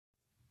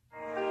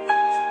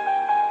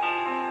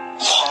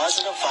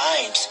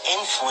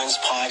Influence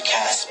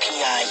Podcast,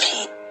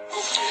 PIP.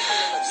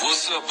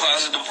 What's up,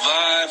 Positive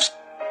Vibes?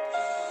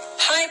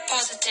 Hi,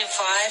 Positive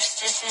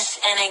Vibes. This is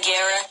Anna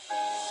Guerra.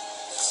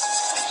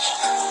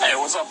 Hey,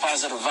 what's up,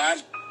 Positive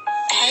Vibe?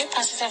 Hey,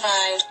 Positive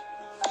Vibes.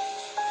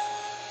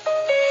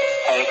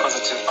 Hey,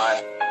 Positive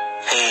Vibe.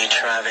 Hey,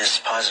 Travis,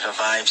 Positive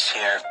Vibes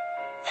here.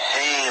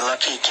 Hey,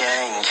 Lucky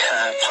Gang,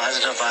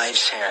 Positive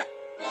Vibes here.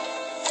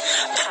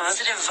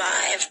 Positive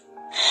Vibes.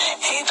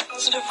 Hey,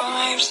 Positive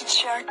Vibes. It's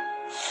Shark.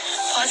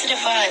 Positive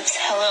Vibes.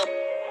 Hello.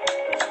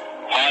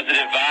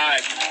 Positive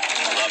Vibes.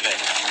 Love it.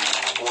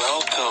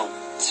 Welcome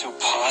to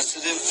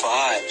Positive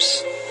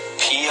Vibes,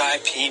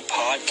 PIP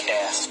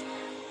Podcast.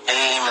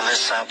 Hey,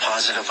 Melissa,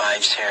 Positive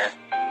Vibes here.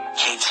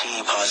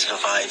 KT, Positive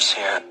Vibes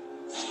here.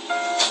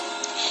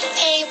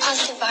 Hey,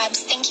 Positive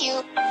Vibes. Thank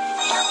you.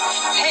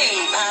 Hey,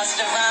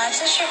 Positive Vibes.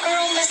 It's your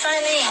girl, Miss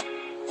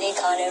Eileen. Lee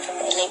Carter from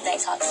the Late Night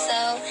Talk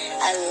Show.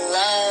 I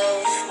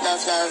love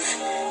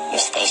your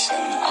station.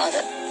 All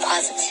the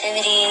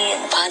positivity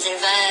and the positive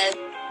vibe.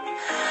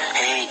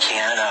 Hey,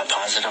 Kiana,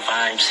 Positive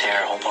Vibes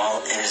here. Hope all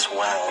is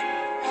well.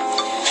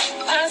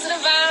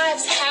 Positive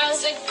Vibes.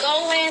 How's it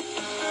going?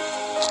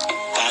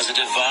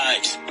 Positive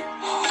Vibes.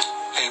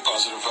 Hey,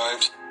 Positive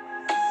Vibes.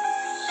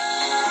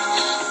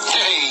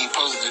 Hey,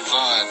 Positive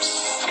Vibes.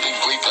 Big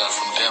Bleepa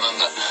from down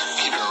under.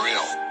 Keep it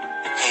real.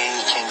 Hey,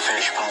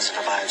 Kingfish,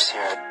 Positive Vibes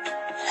here.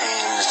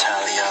 Hey,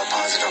 Natalia,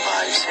 Positive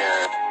Vibes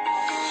here.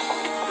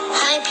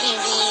 Hi,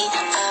 PV.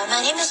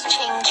 My name is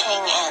Ching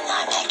Ching, and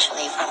I'm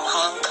actually from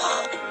Hong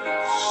Kong.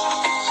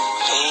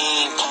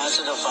 Hey,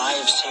 Positive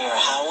Vibes here.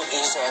 How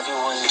is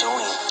everyone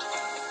doing?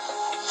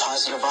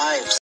 Positive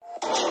Vibes.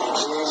 You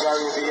ain't got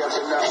to be up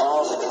in the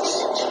office.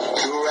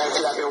 You act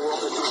like you're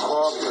walking through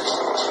corporate.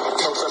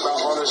 Talks about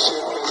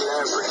ownership and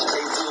leverage.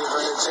 Pay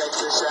 200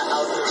 checks and shout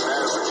out the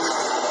beverage.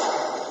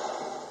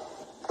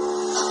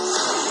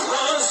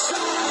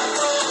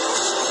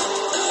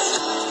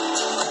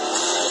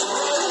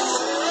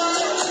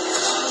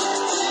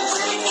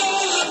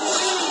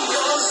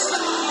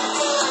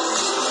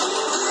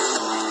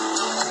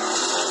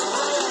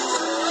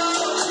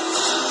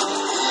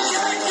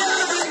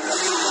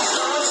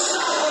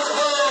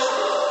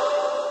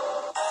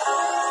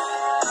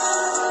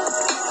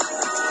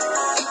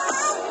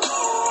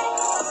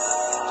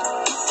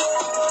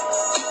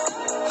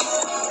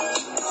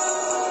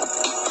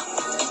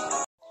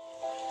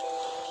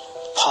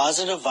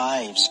 Positive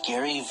Vibes,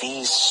 Gary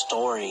V's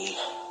story.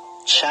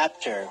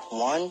 Chapter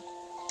 1,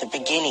 the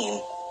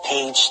beginning,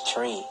 page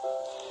 3.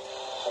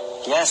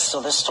 Yes,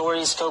 so this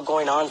story is still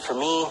going on for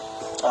me.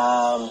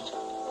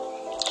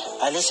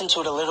 I listened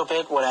to it a little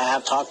bit, what I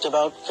have talked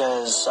about,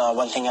 because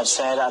one thing I've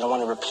said, I don't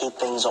want to repeat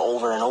things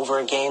over and over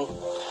again.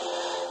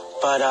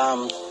 But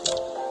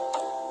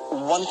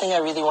one thing I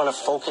really want to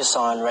focus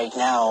on right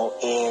now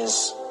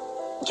is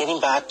getting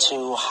back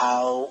to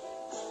how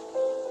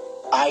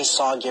I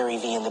saw Gary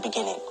V in the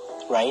beginning,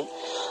 right?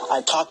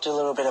 I talked a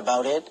little bit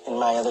about it in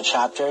my other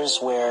chapters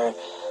where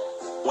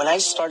when I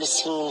started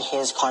seeing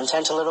his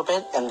content a little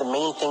bit, and the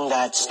main thing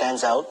that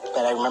stands out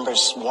that I remember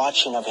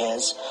watching of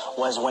his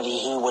was when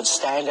he would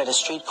stand at a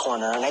street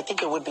corner, and I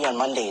think it would be on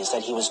Mondays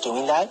that he was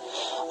doing that.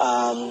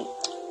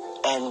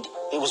 And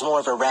it was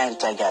more of a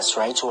rant, I guess,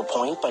 right, to a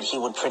point, but he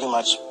would pretty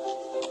much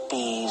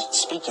be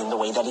speaking the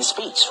way that he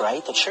speaks,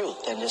 right? The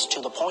truth, and just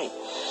to the point.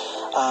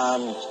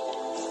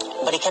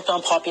 But it kept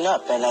on popping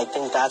up, and I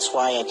think that's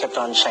why I kept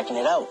on checking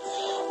it out.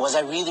 Was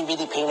I really,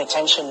 really paying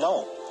attention?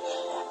 No.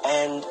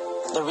 And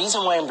the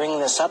reason why I'm bringing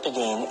this up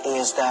again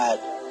is that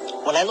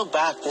when I look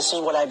back, this is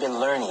what I've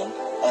been learning,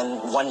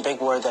 and one big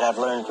word that I've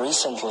learned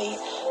recently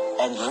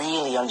and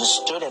really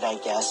understood it, I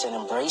guess, and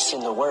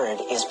embracing the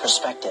word is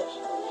perspective.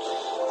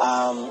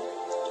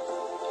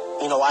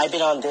 I've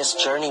been on this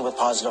journey with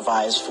Positive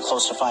Vibes for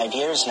close to 5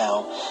 years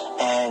now,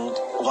 and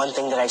one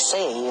thing that I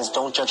say is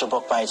don't judge a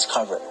book by its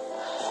cover.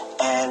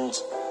 And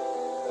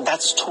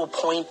that's to a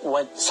point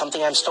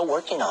something I'm still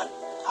working on.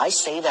 I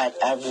say that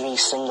every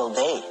single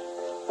day,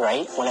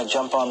 right? When I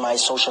jump on my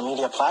social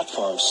media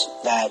platforms,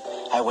 that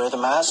I wear the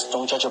mask,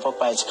 don't judge a book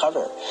by its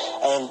cover.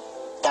 And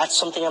that's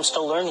something I'm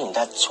still learning.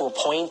 That to a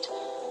point,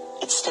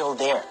 it's still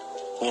there,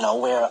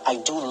 where I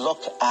do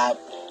look at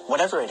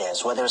whatever it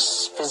is, whether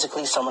it's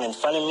physically someone in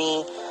front of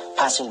me,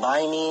 passing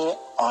by me,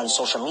 on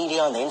social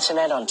media, on the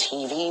internet, on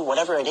TV,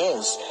 whatever it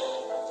is,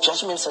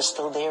 judgments are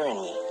still there in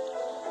me.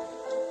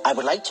 I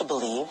would like to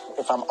believe,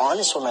 if I'm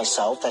honest with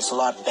myself, that's a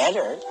lot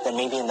better than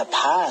maybe in the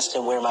past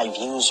and where my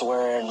views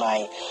were and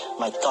my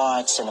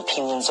thoughts and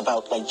opinions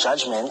about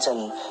judgment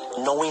and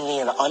knowingly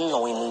and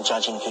unknowingly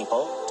judging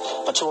people.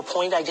 But to a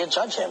point, I did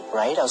judge him,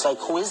 right? I was like,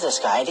 who is this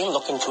guy? I didn't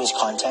look into his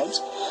content.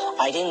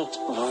 I didn't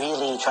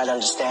really try to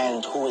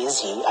understand who is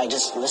he. I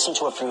just listened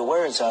to a few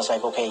words and I was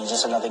like, okay, he's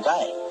just another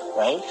guy,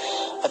 right?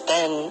 But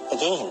then,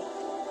 again,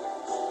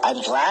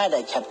 I'm glad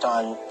it kept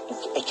on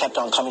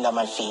coming on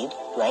my feed,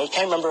 right? I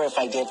can't remember if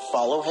I did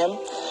follow him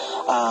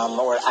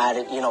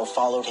or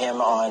followed him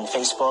on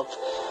Facebook.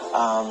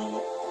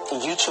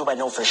 YouTube, I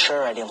know for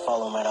sure I didn't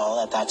follow him at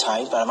all at that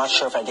time, but I'm not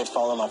sure if I did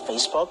follow him on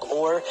Facebook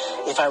or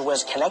if I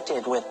was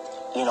connected with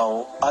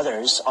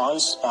others on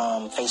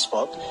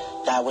Facebook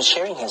that was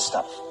sharing his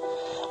stuff.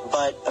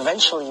 But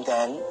eventually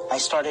then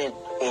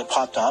it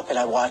popped up and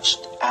I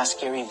watched Ask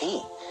Gary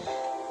Vee.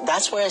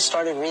 That's where I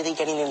started really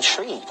getting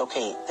intrigued.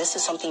 Okay, this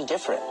is something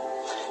different.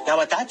 Now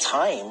at that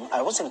time,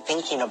 I wasn't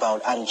thinking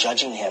about I'm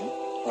judging him,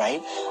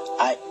 right?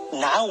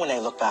 Now when I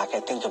look back,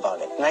 I think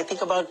about it. And I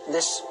think about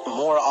this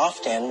more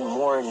often,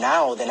 more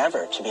now than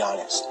ever, to be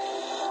honest.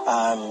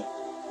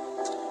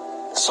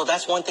 So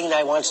that's one thing that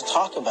I wanted to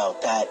talk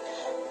about, that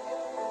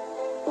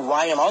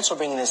why I'm also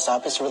bringing this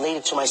up is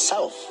related to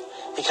myself.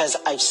 Because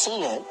I've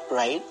seen it,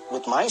 right,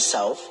 with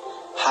myself,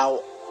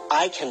 how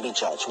I can be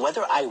judged,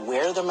 whether I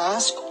wear the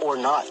mask or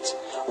not.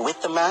 With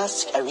the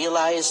mask, I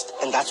realized,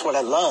 and that's what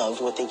I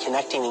love with the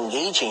connecting,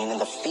 engaging, and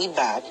the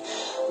feedback.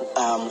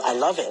 I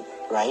love it,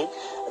 right?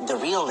 The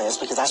realness,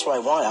 because that's what I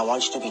want. I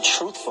want you to be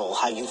truthful,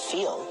 how you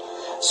feel.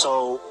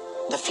 So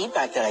the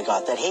feedback that I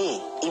got, that, hey,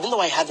 even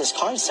though I had this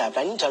concept,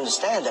 I need to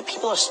understand that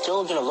people are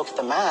still going to look at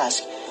the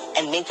mask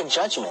and make a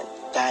judgment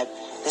that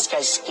this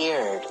guy's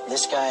scared,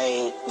 this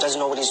guy doesn't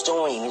know what he's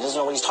doing, he doesn't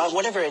know what he's talking,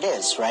 whatever it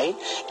is, right?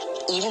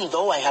 Even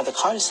though I have the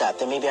concept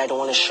that maybe I don't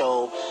want to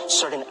show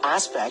certain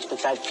aspects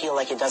because I feel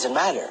like it doesn't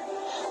matter.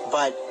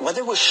 But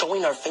whether we're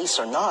showing our face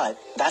or not,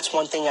 that's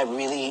one thing I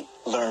really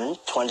learned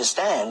to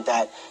understand,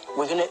 that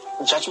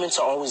judgments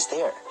are always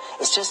there.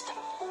 It's just,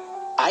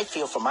 I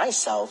feel for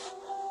myself,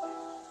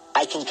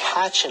 I can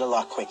catch it a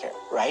lot quicker,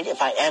 right?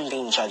 If I am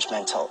being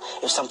judgmental,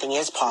 if something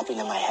is popping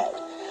in my head,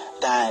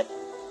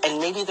 and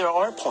maybe there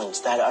are points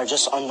that are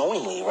just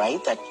unknowingly,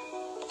 right, that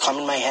come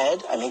in my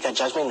head. I make that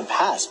judgment in the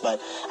past, but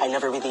I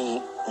never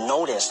really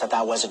noticed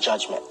that was a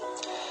judgment.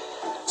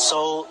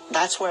 So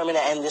that's where I'm going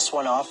to end this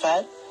one off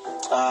at.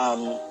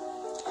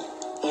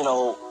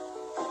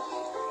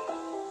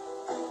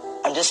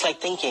 I'm just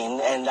thinking,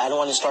 and I don't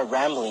want to start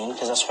rambling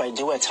because that's what I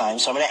do at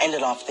times. So I'm going to end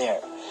it off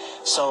there.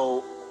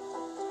 So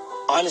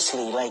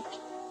honestly,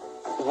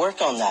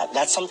 work on that.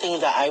 That's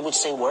something that I would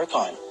say work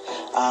on.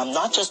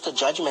 Not just the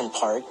judgment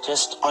part,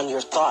 just on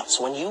your thoughts.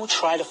 When you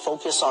try to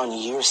focus on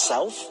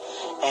yourself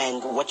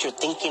and what you're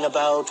thinking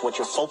about, what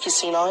you're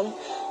focusing on,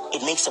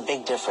 it makes a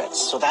big difference.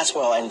 So that's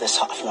where I'll end this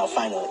off now,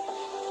 finally.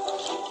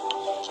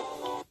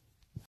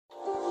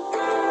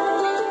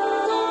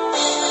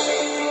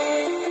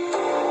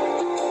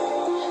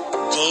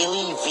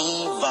 Daily V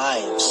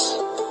Vibes.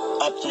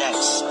 Up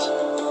next.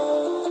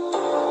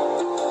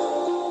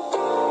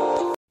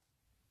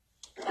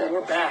 And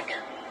we're back.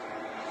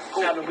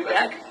 Now, are we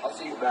back? I'll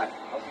see you back.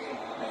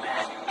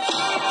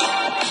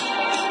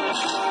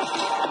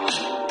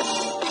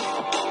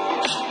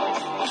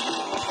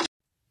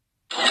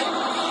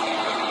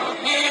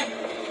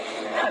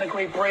 Had a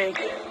great break.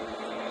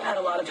 Had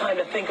a lot of time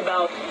to think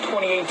about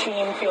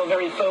 2018. Feel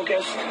very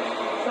focused.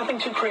 Nothing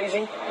too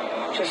crazy.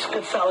 Just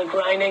good solid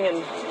grinding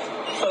and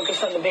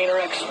focus on the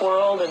VaynerX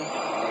world. And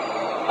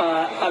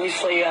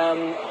obviously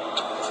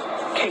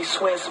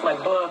K-Swiss, my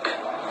book.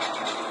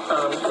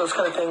 Those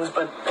kind of things.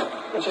 But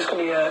it's just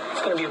gonna be a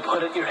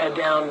put your head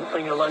down,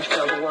 bring your lunch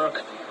down to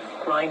work,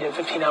 grind it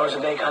 15 hours a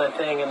day kind of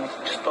thing, and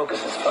just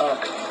focus as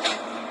fuck.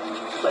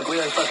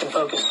 Really fucking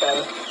focused,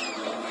 Ben.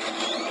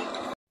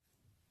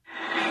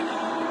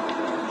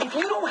 If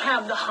you don't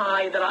have the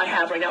high that I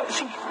have right now,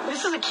 see,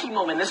 this is a key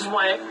moment. This is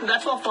why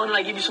that's all fun and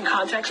I give you some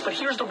context, but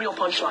here's the real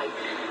punchline.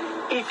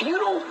 If you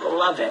don't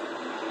love it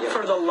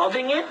for the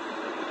loving it,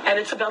 and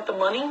it's about the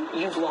money,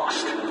 you've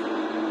lost.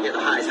 Yeah, the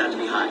highs have to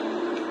be high.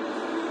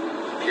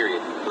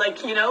 Period.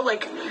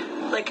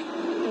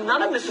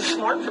 None of this is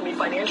smart for me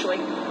financially.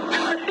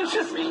 It's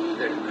just me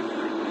either.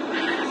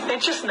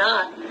 It's just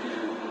not.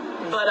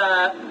 But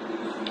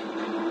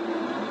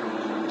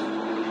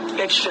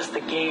it's just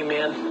the game,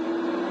 man.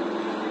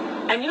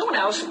 And you know what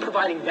else is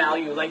providing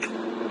value?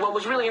 What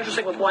was really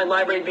interesting with Wine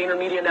Library,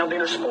 VaynerMedia, now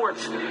Vayner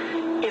Sports,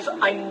 is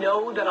I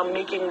know that I'm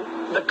making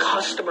the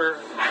customer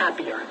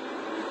happier.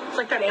 It's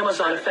like that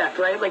Amazon effect,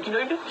 right?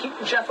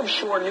 Jeff, I'm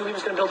sure, knew he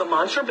was going to build a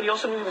monster, but he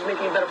also knew he was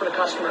making it better for the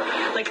customer.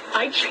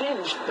 I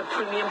changed the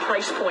premium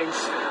price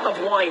points of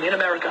wine in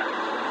America.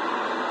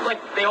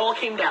 They all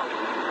came down.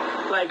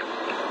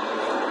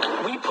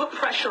 We put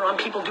pressure on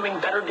people doing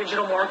better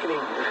digital marketing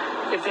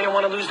if they don't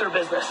want to lose their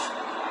business.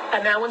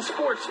 And now in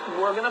sports,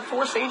 we're going to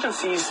force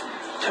agencies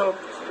to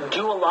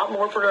do a lot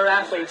more for their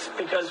athletes,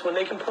 because when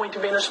they can point to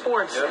Vayner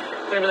Sports, they're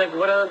going to be like,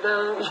 what are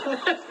the...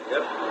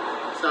 Yep.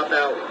 It's not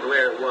about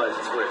where it was,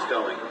 it's where it's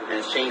going, and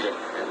it's changing.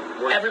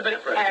 And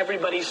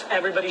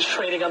everybody's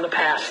trading on the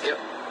past. Yep,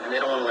 and they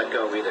don't want to let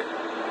go either.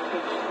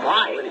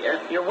 Why? Yeah.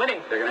 You're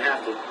winning. They're going to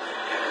have to.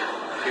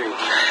 Period.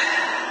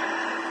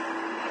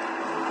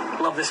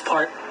 Love this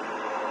part.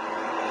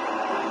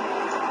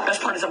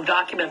 Best part is I'm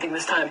documenting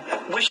this time.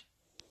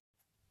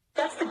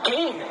 That's the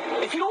game.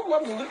 If you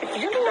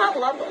do not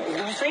love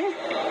losing,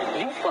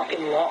 you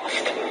fucking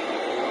lost.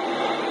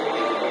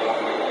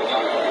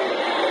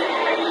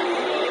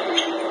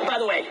 By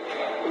the way,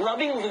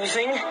 loving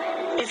losing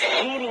is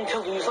hating to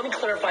lose. Let me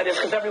clarify this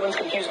because everyone's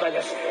confused by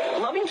this.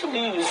 Loving to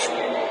lose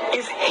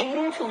is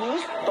hating to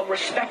lose, but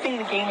respecting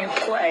the game you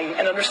play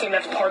and understanding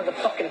that's part of the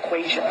fucking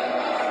equation.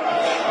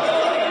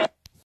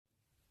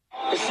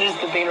 This is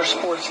the Vayner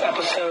Sports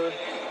episode.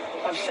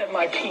 I've said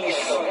my piece.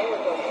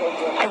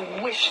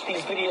 I wish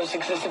these videos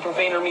existed for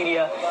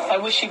VaynerMedia. I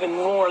wish even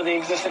more they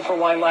existed for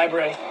Wine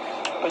Library.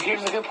 But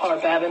here's the good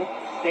part, Babin.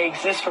 They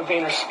exist for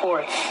Vayner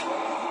Sports.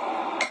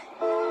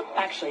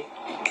 Actually.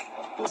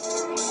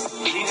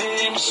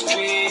 Leaving in the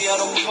street, I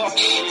don't fuck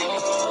shit.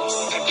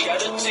 I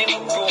gotta take my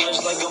rumors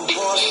like I'm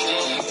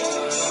Boston.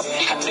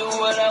 I do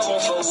what I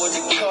want for what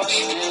the cost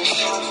is.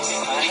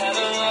 I had a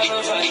lot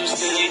of I just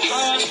didn't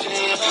trust it.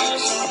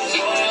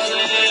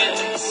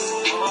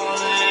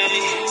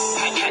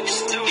 I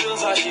just do the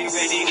vibe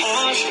ready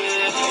on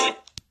it.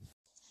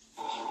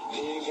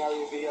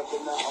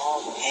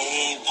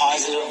 Hey,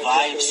 Positive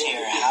Vibes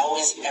here. How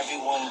is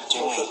everyone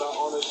doing?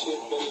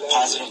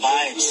 Positive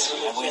Vibes.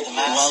 I wear the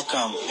mask.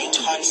 Welcome to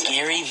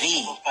Gary V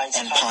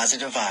and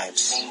Positive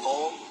Vibes. Main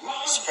goal,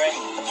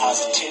 spreading the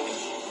positivity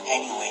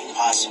any way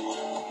possible.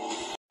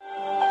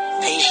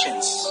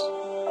 Patience.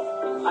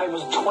 I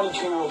was a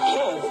 22-year-old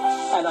kid,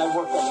 and I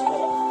worked every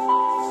day.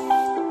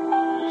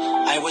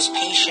 I was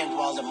patient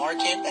while the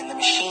market and the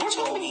machine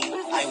told me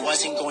I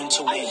wasn't going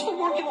to I used to win.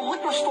 work in a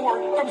liquor store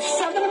from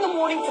 7 in the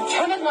morning to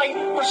 10 at night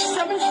for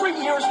 7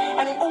 straight years,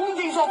 and the only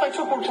days off I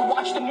took were to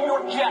watch the New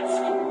York Jets.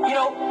 You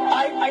know,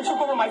 I took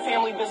over my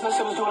family business.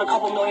 It was doing a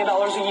couple $1 million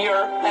a year,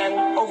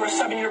 and over a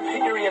 7-year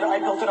period, I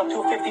built it up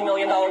to a $50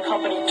 million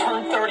company,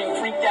 turned 30,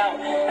 freaked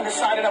out, and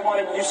decided I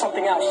wanted to do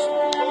something else.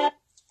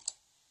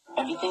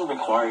 Everything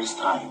requires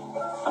time.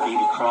 A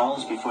baby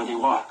crawls before they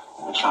walk.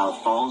 A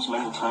child falls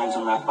many times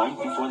on that bike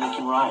before they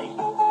can ride.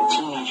 A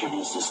teenager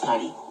needs to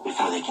study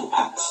before they can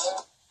pass.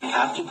 You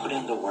have to put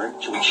in the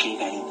work to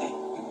achieve anything.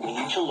 We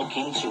need to look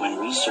into and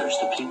research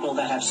the people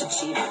that have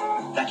succeeded.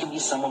 That can be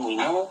someone we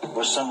know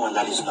or someone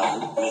that is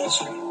known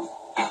mainstream.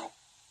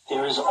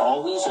 There is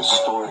always a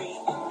story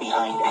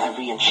behind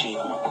every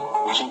achievement,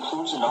 which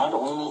includes not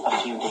only a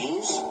few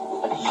days,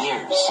 but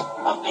years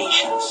of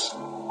patience.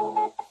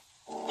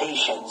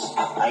 Patience.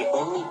 I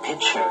only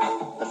picture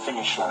the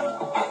finish line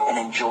and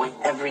enjoy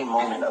every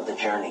moment of the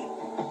journey,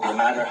 no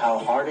matter how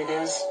hard it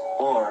is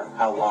or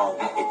how long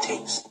it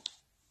takes.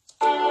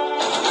 17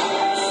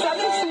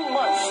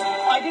 months.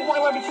 I did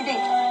Wine Library TV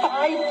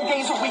 5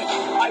 days a week.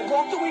 I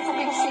walked away from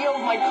being CEO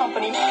of my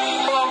company.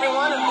 Hello,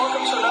 everyone, and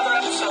welcome to another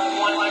episode of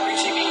Wine Library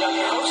TV. I'm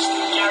your host,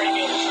 Gary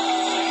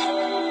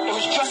Vaynerchuk. It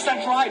was just that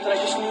drive that I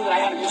just knew that I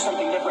had to do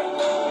something different.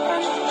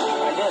 And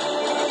I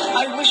did.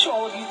 I wish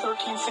all of you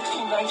 13,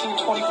 16, 19, and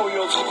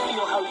 24-year-olds could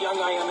feel how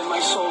young I am in my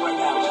soul right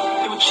now.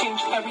 It would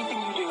change everything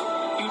you do.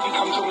 You would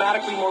become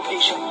dramatically more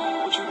patient,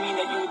 which would mean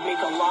that you would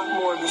make a lot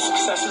more of the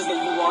successes that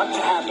you want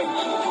to happen.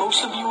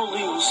 Most of you will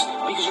lose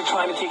because you're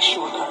trying to take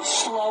shortcuts.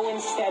 Slow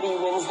and steady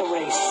wins the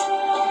race.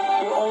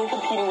 You're only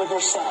competing with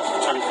yourself.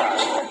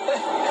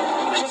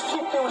 Just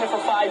keep doing it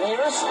for 5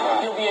 years.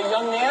 You'll be a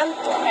young man,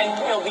 and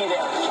you'll be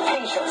there.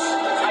 Patience.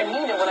 I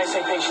mean it when I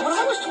say patience. When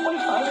I was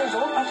 25 years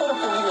old, I thought a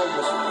 40-year-old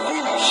was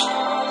finished.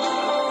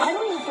 I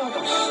don't even feel like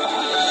I'm starting.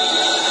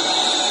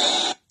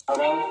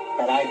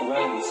 That I've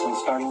learned since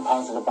starting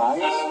Positive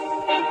Vibes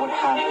would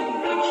have to be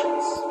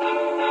patience.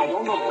 I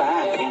don't look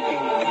back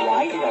thinking,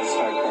 why did I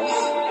start this?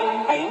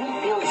 I only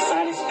feel the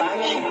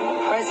satisfaction in the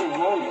present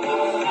moment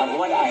of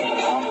what I have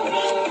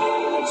accomplished.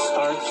 It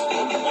starts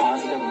with the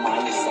positive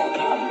mindset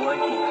of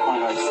working on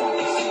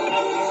ourselves.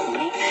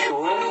 Make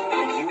sure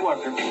that you are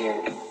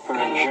prepared for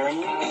a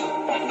journey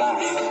that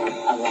lasts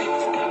a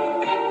lifetime.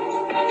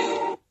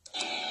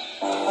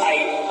 I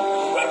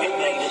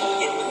recommend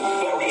it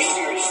very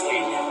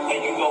seriously that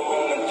you go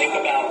home and think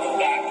about the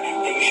fact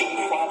that you should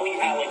probably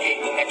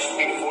allocate the next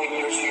 3 to 4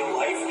 years of your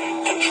life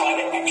to try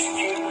to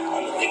execute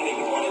on the thing that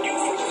you want to do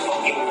for the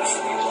fucking rest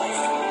of your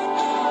life.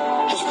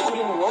 Just put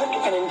in work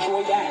and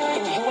enjoy that.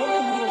 Enjoy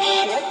eating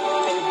shit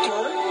and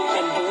dirt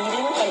and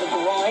bleeding and the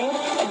grind,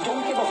 and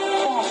don't give a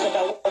fuck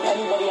about what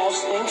anybody else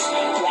thinks,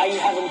 why you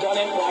haven't done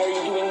it, why are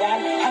you doing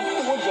that. Have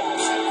 4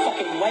 jobs.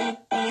 Fucking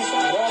Wendy's,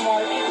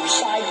 Walmart, your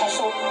side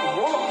hustle.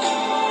 Work.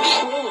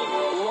 Truly.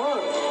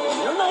 Learn.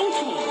 You're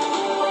 19.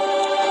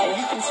 And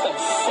you can spend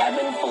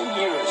 7 full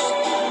years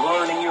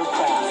learning your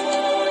craft,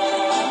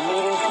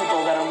 meeting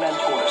people that are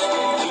mentors,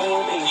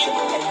 being patient,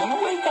 and you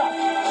wake up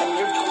and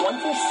you're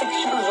 26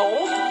 years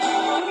old, you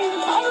have your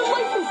entire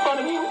life in front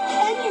of you,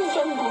 and you've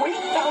done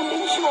great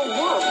foundational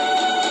work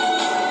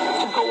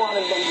to go on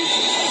and then do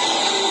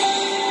successful.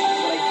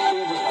 What I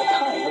did was my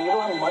time. When you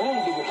don't have money,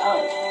 you give your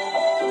time.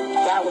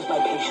 That was my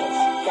patience.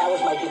 That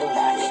was my giving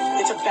back.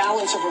 It's a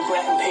balance of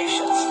regret and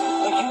patience.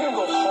 Like, you're going to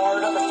go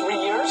hard for 3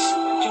 years,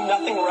 do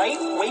nothing right,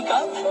 wake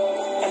up,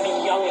 and be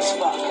young as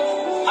fuck.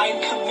 I am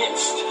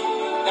convinced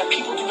that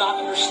people do not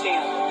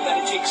understand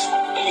that it takes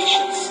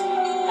patience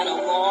and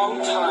a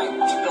long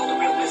time to build a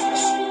real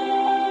business.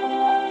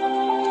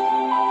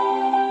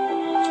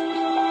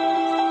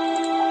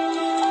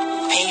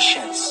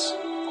 Patience.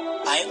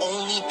 I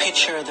only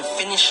picture the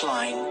finish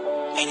line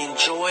and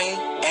enjoy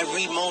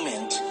every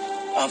moment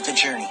of the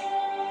journey.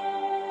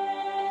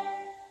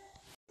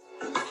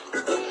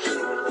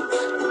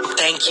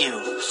 Thank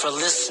you for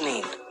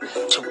listening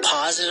to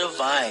Positive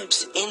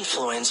Vibes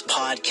Influence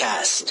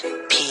Podcast,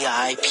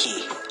 PIP.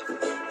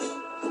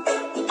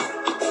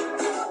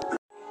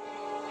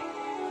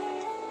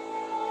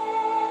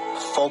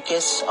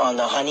 Focus on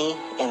the honey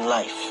in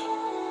life.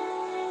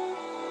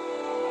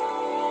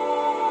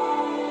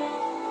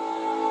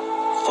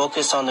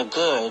 Focus on the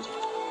good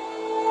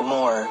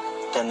more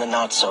than the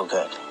not so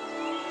good.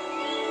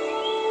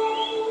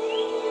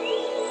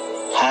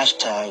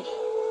 Hashtag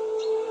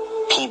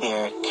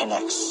PBear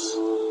Connects.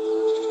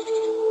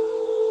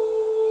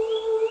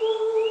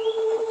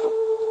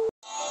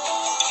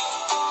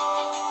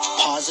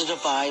 Positive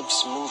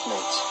Vibes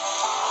Movement.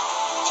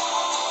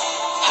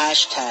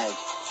 Hashtag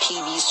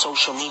PV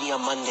Social Media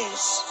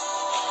Mondays.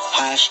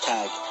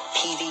 Hashtag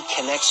PV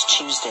Connects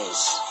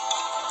Tuesdays.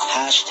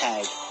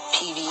 Hashtag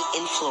PV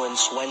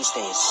Influence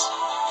Wednesdays.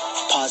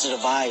 Positive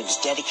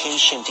Vibes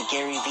Dedication to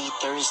Gary V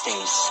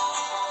Thursdays.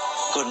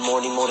 Good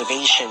Morning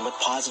Motivation with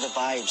Positive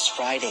Vibes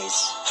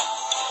Fridays.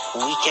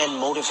 Weekend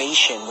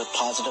Motivation with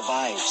Positive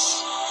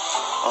Vibes.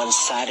 On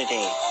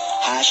Saturday,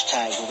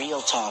 hashtag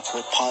Real Talk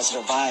with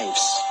Positive Vibes.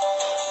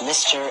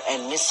 Mr.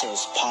 and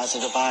Mrs.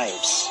 Positive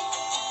Vibes.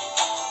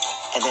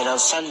 And then on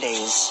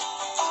Sundays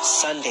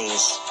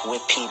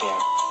with P-Bear.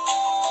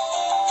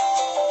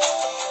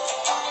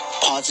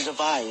 Positive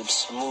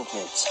Vibes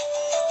Movement.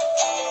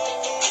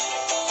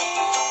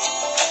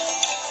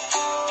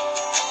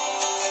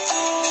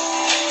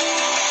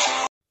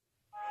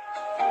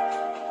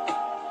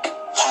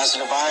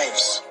 Positive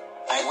Vibes.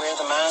 I wear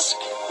the mask.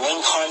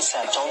 Main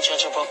concept, don't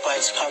judge a book by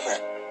its cover.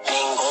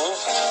 Main goal,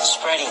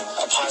 spreading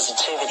a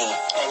positivity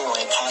any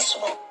way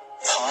possible.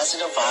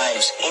 Positive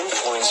Vibes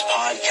Influence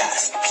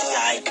Podcast,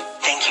 PI.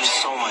 Thank you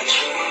so much.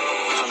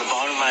 From the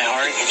bottom of my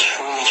heart, it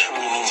truly,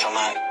 truly means a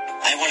lot.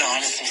 I want to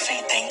honestly say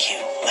thank you.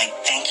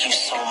 Thank you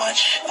so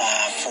much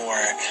for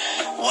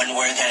one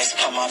word that has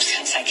come up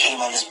since I came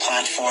on this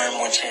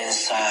platform, which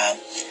is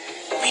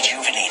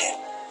rejuvenated.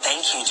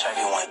 Thank you to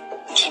everyone.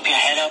 Keep your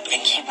head up and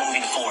keep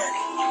moving forward.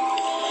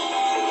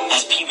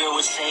 As P-Bear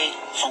would say,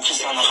 focus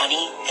on the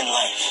honey in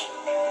life.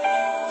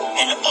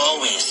 And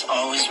always,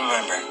 always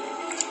remember,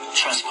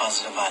 trust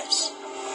Positive Vibes.